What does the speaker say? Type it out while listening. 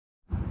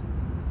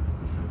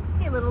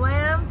little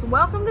lambs,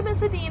 welcome to Miss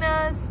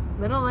Adina's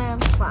Little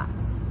Lambs class.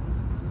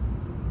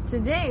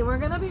 Today we're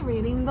going to be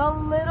reading The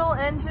Little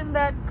Engine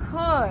That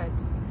Could.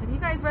 Have you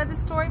guys read this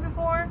story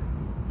before?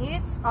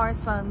 It's our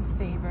son's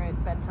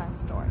favorite bedtime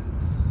story.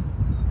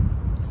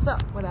 So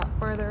without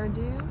further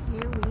ado,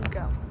 here we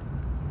go.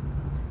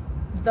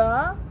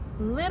 The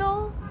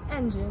Little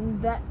Engine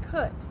That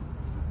Could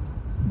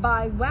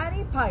by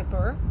Waddy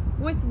Piper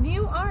with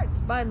new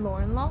art by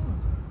Lauren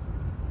Long.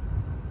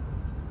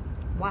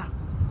 Wow,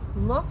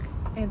 look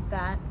at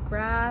that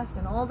grass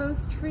and all those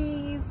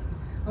trees.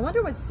 I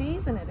wonder what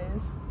season it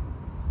is.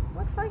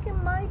 Looks like it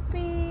might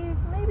be,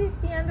 maybe it's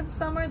the end of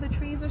summer. The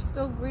trees are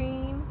still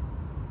green.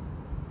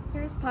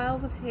 Here's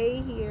piles of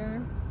hay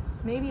here.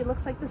 Maybe it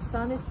looks like the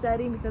sun is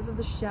setting because of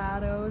the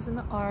shadows and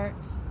the art.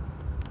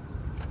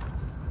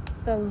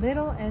 The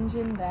Little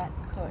Engine That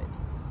Could.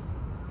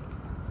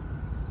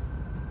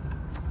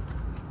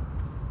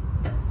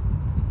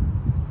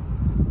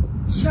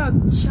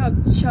 Chug,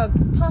 chug,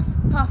 chug, puff,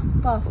 puff,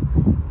 puff.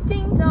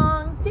 Ding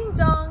dong, ding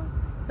dong.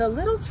 The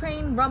little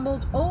train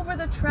rumbled over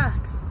the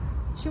tracks.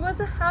 She was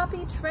a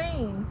happy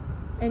train,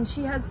 and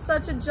she had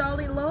such a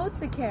jolly load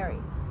to carry.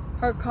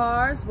 Her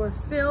cars were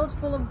filled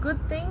full of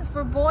good things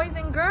for boys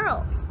and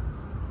girls.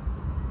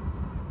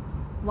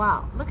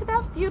 Wow, look at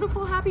that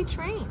beautiful, happy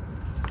train.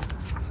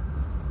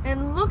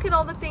 And look at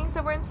all the things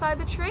that were inside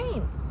the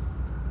train.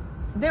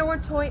 There were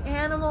toy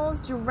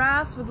animals,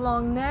 giraffes with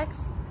long necks,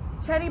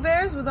 teddy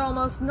bears with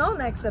almost no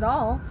necks at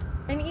all,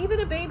 and even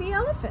a baby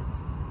elephant.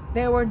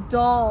 There were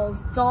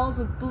dolls, dolls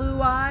with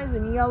blue eyes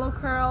and yellow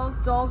curls,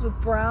 dolls with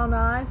brown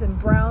eyes and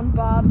brown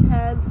bobbed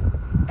heads,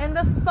 and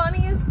the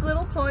funniest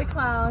little toy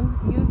clown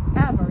you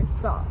ever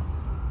saw.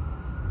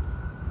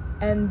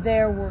 And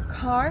there were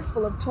cars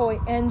full of toy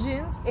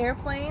engines,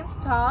 airplanes,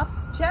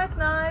 tops,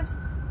 jackknives,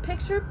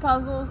 picture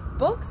puzzles,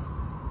 books,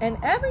 and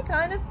every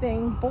kind of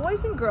thing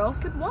boys and girls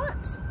could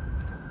want.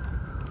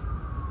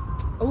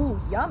 Ooh,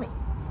 yummy.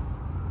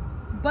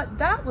 But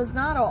that was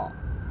not all.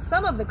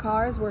 Some of the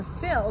cars were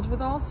filled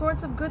with all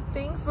sorts of good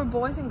things for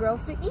boys and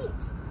girls to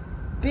eat.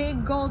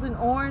 Big golden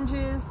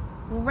oranges,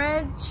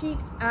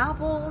 red-cheeked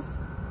apples,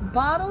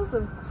 bottles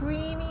of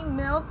creamy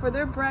milk for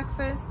their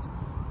breakfast,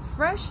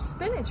 fresh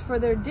spinach for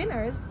their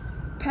dinners,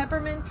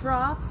 peppermint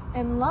drops,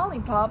 and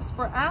lollipops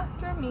for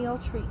after-meal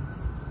treats.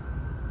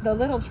 The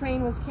little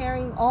train was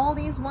carrying all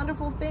these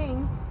wonderful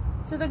things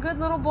to the good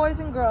little boys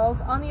and girls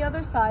on the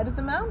other side of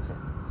the mountain.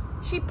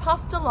 She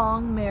puffed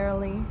along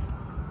merrily.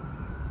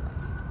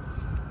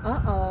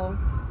 Uh-oh.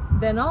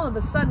 Then all of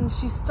a sudden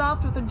she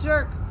stopped with a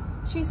jerk.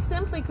 She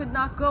simply could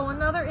not go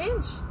another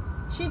inch.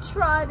 She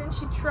tried and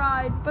she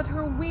tried, but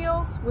her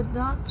wheels would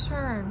not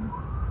turn.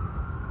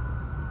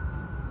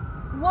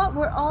 What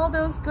were all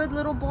those good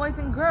little boys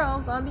and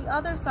girls on the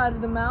other side of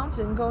the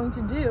mountain going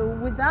to do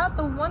without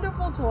the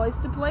wonderful toys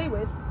to play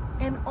with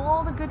and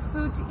all the good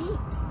food to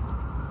eat?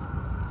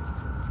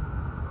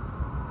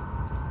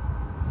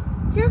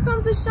 "Here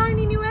comes a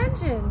shiny new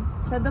engine,"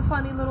 said the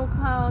funny little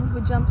clown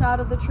who jumped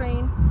out of the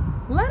train.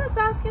 "Let us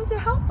ask him to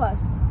help us."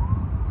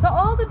 So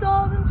all the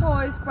dolls and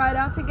toys cried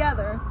out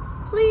together,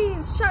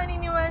 "Please, shiny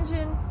new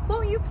engine,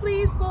 won't you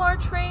please pull our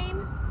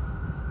train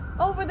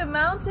over the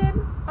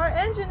mountain? Our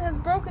engine has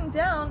broken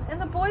down and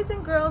the boys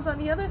and girls on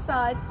the other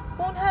side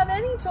won't have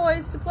any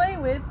toys to play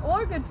with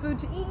or good food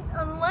to eat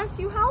unless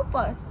you help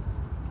us."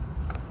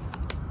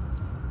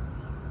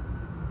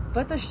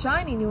 But the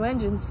shiny new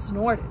engine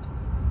snorted.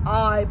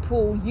 "I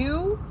pull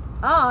you?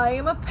 I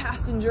am a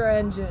passenger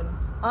engine.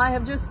 I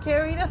have just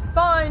carried a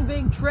fine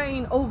big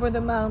train over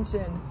the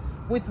mountain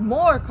with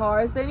more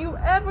cars than you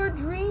ever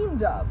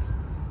dreamed of.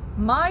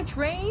 My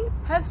train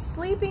has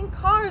sleeping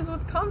cars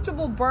with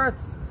comfortable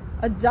berths,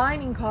 a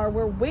dining car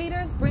where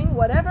waiters bring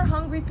whatever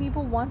hungry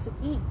people want to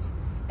eat,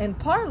 and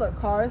parlor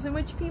cars in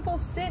which people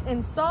sit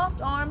in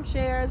soft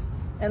armchairs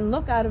and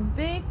look out of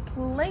big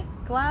plate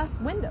glass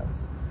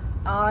windows.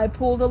 I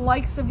pull the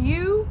likes of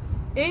you?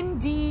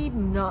 Indeed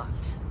not."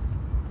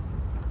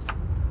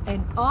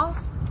 And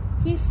off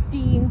he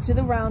steamed to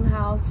the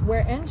roundhouse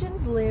where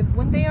engines live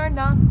when they are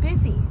not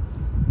busy.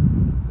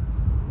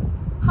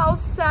 How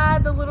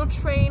sad the little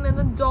train and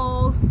the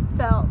dolls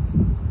felt.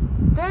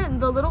 Then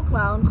the little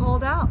clown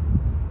called out,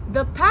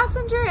 "The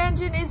passenger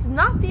engine is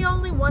not the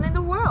only one in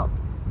the world.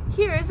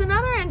 Here is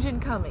another engine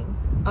coming,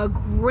 a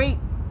great,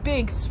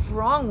 big,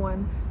 strong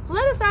one.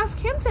 Let us ask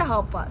him to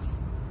help us."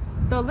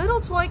 The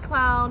little toy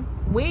clown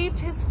waved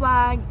his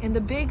flag and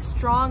the big,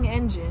 strong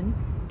engine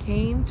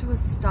came to a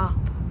stop.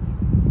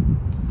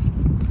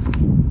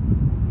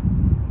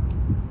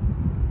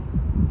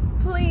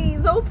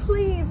 "Please, oh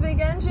please, big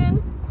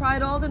engine,"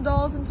 cried all the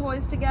dolls and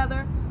toys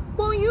together.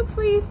 "Won't you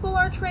please pull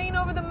our train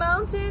over the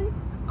mountain?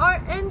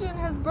 Our engine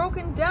has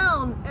broken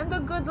down and the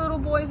good little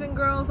boys and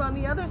girls on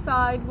the other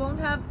side won't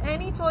have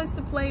any toys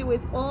to play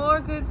with or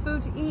good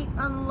food to eat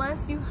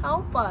unless you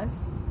help us."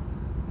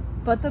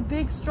 But the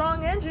big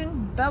strong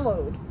engine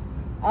bellowed,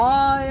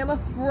 "I am a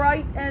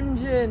freight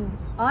engine.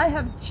 I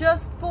have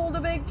just pulled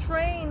a big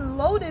train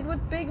loaded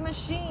with big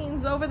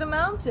machines over the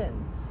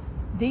mountain.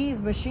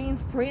 These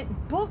machines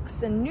print books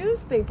and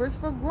newspapers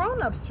for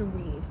grown-ups to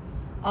read.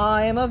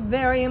 I am a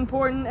very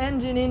important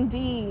engine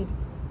indeed.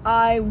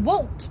 I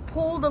won't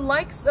pull the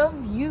likes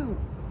of you.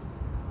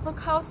 Look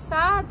how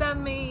sad that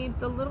made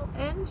the little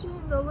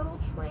engine, the little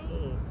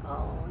train.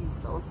 Oh, he's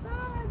so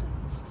sad.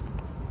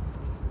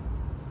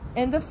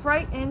 And the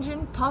freight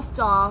engine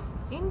puffed off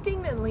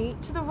indignantly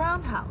to the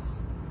roundhouse.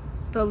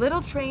 The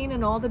little train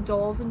and all the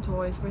dolls and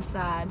toys were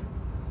sad.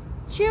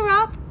 Cheer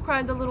up,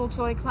 cried the little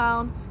toy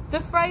clown. The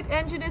freight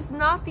engine is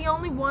not the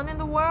only one in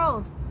the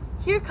world.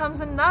 Here comes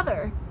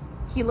another.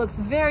 He looks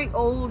very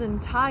old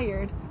and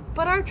tired,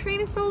 but our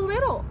train is so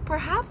little.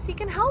 Perhaps he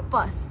can help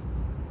us.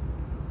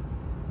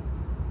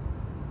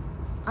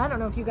 I don't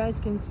know if you guys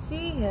can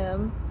see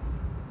him,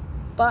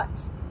 but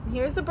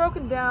here's the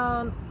broken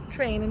down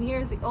train, and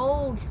here's the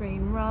old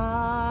train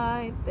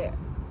right there.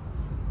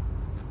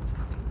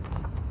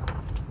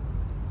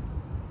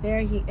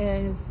 There he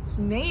is.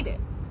 He made it.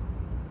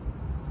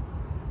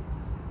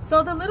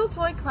 So the little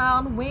toy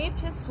clown waved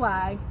his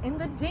flag, and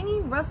the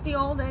dingy, rusty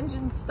old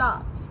engine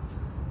stopped.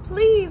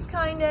 Please,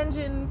 kind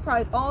engine,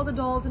 cried all the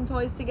dolls and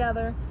toys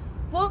together.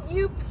 Won't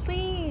you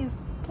please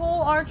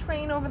pull our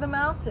train over the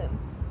mountain?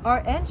 Our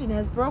engine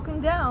has broken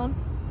down,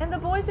 and the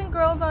boys and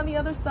girls on the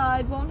other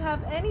side won't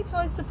have any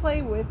toys to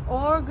play with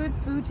or good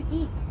food to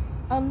eat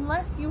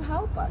unless you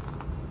help us.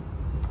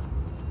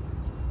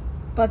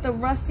 But the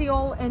rusty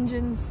old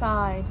engine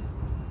sighed.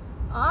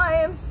 I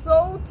am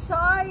so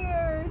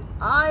tired.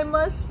 I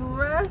must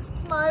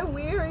rest my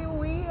weary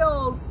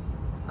wheels.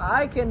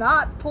 I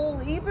cannot pull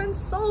even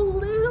so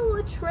little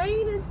a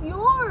train as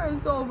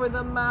yours over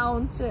the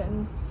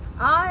mountain.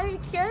 I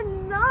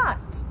cannot.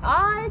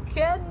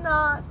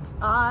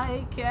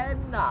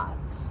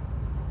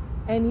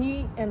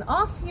 And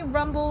off he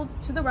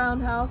rumbled to the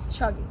roundhouse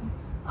chugging.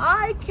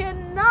 I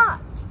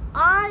cannot.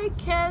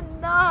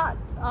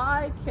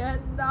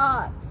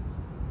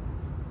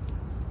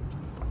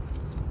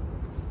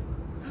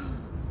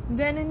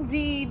 Then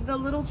indeed the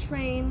little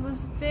train was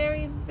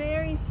very,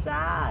 very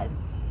sad,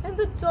 and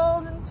the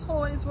dolls and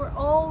toys were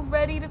all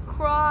ready to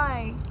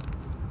cry.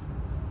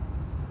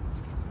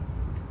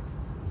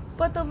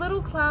 But the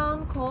little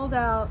clown called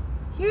out,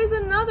 here's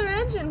another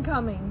engine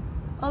coming,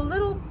 a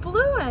little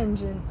blue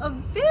engine, a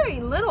very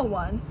little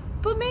one,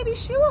 but maybe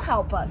she will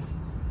help us.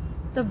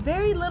 The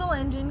very little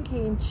engine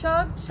came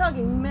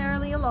chugging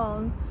merrily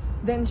along.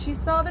 Then she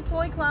saw the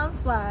toy clown's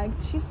flag.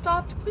 She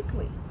stopped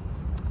quickly.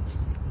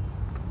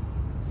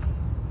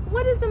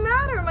 What is the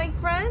matter, my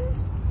friends?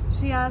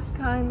 She asked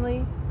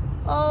kindly.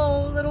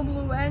 Oh, little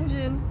blue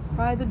engine,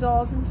 cried the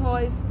dolls and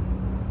toys.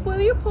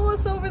 Will you pull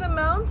us over the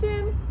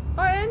mountain?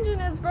 Our engine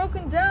has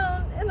broken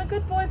down, and the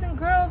good boys and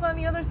girls on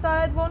the other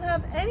side won't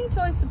have any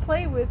toys to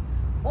play with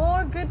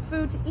or good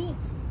food to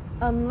eat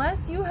unless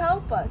you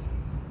help us.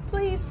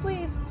 Please,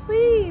 please,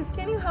 please,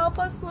 can you help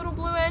us, little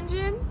blue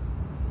engine?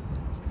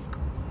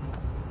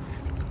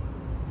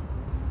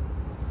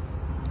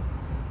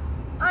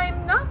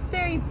 I'm not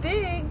very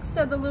big,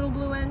 said the little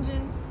blue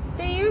engine.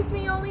 They use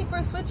me only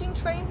for switching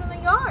trains in the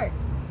yard.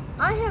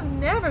 I have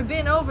never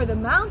been over the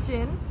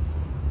mountain.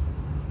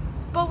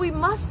 But we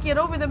must get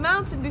over the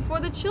mountain before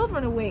the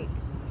children awake,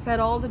 said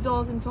all the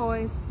dolls and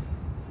toys.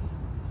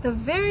 The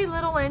very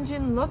little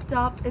engine looked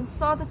up and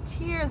saw the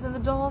tears in the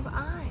doll's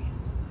eyes.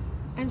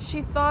 And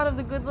she thought of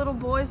the good little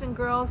boys and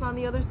girls on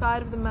the other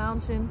side of the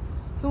mountain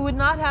who would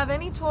not have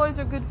any toys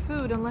or good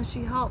food unless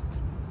she helped.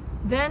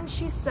 Then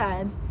she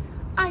said,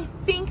 I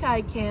think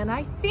I can,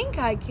 I think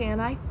I can,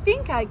 I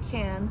think I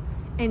can.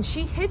 And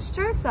she hitched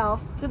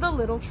herself to the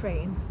little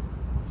train.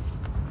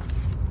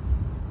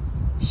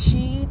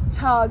 She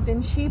tugged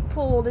and she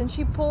pulled and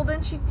she pulled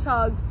and she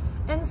tugged,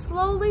 and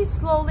slowly,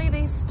 slowly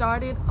they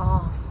started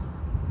off.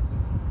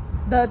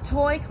 The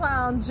toy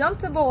clown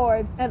jumped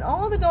aboard, and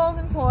all the dolls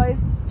and toy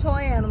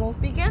animals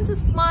began to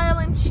smile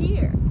and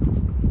cheer.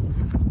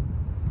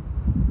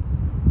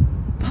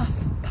 Puff,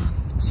 puff,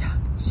 chuck,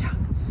 chuck,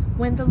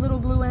 went the little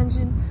blue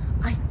engine.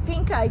 I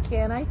think I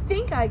can, I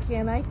think I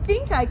can, I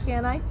think I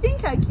can, I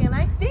think I can,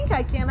 I think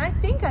I can, I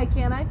think I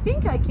can, I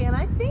think I can,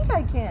 I think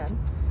I can.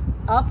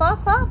 Up,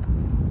 up, up.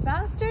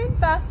 Faster and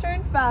faster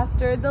and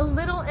faster, the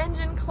little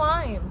engine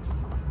climbed,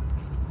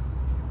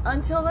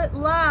 until at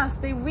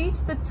last they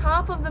reached the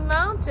top of the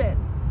mountain.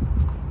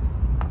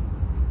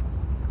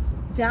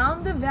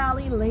 Down the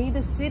valley lay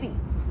the city.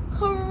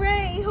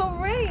 Hooray,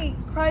 hooray,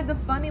 cried the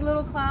funny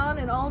little clown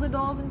and all the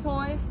dolls and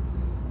toys.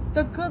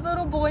 The good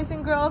little boys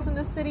and girls in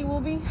the city will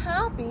be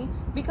happy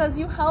because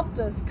you helped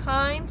us,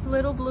 kind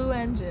little blue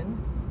engine.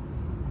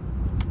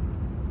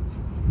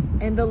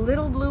 And the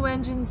little blue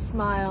engine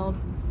smiled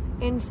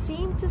and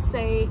seemed to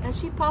say, as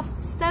she puffed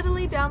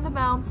steadily down the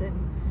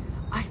mountain,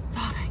 I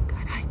thought I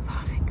could, I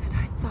thought I could,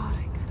 I thought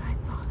I could, I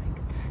thought I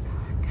could, I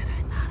thought I could,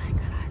 I thought I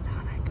could, I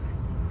thought I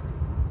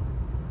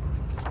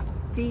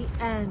could. The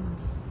end.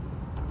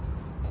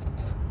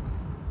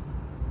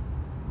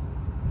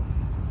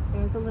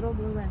 There's the little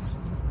blue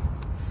engine.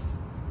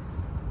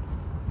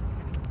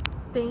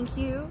 Thank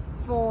you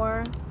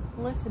for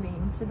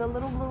listening to the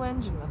little blue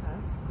engine with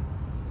us.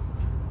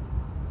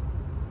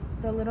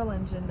 the little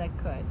engine that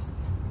could.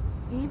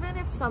 Even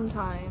if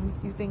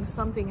sometimes you think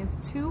something is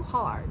too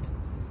hard,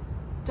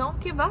 don't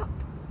give up.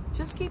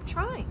 Just keep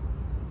trying.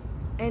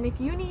 And if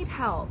you need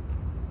help,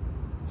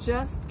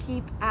 just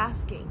keep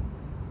asking.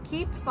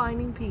 Keep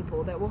finding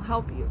people that will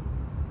help you,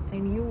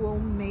 and you will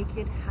make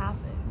it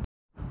happen.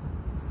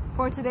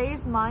 For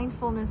today's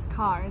mindfulness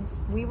cards,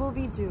 we will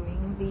be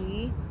doing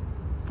the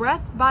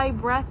breath by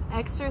breath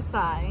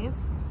exercise.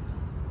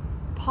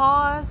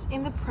 Pause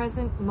in the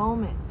present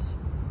moment.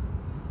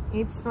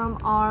 It's from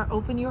our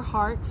Open Your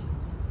Heart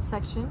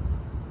section,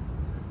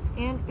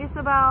 and it's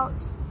about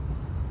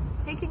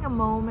taking a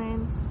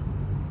moment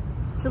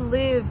to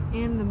live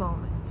in the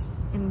moment,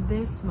 in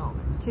this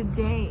moment,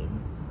 today.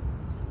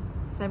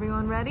 Is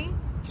everyone ready?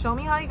 Show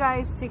me how you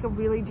guys take a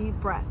really deep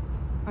breath.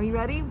 Are you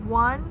ready?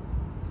 1,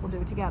 we'll do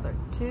it together.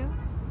 2,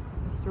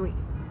 3.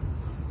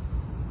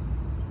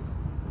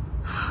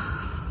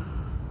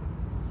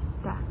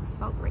 That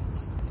felt great.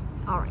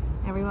 All right,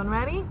 everyone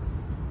ready?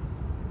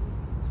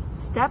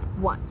 Step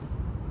 1.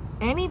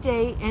 Any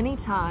day,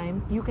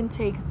 anytime, you can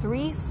take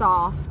 3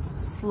 soft,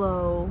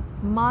 slow,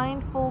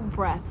 mindful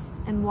breaths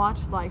and watch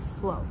life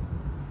flow.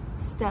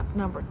 Step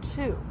number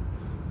 2.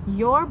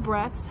 Your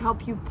breaths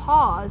help you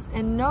pause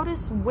and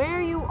notice where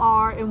you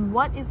are and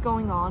what is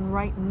going on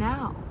right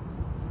now.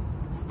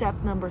 Step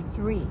number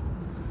 3.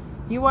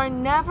 You are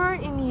never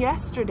in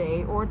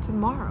yesterday or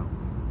tomorrow.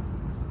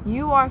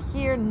 You are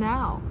here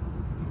now.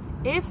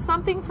 If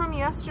something from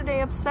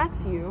yesterday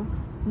upsets you,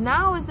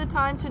 now is the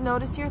time to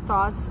notice your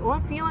thoughts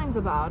or feelings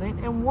about it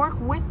and work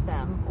with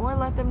them or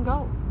let them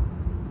go.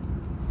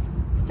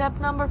 Step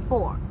number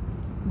 4,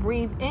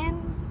 breathe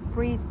in,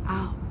 breathe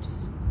out.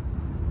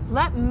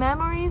 Let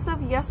memories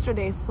of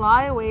yesterday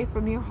fly away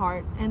from your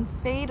heart and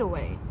fade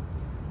away.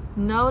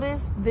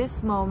 Notice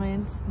this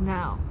moment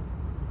now.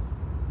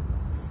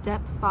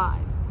 Step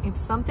 5, if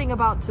something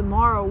about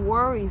tomorrow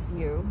worries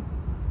you,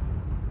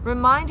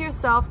 remind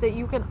yourself that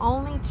you can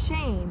only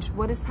change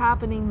what is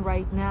happening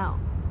right now.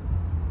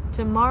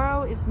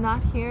 Tomorrow is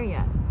not here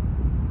yet.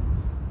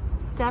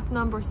 Step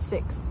number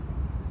 6.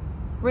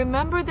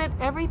 Remember that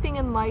everything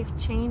in life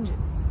changes.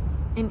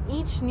 In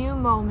each new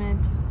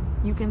moment,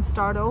 you can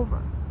start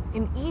over.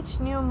 In each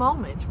new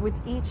moment, with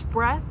each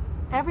breath,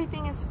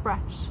 everything is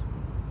fresh.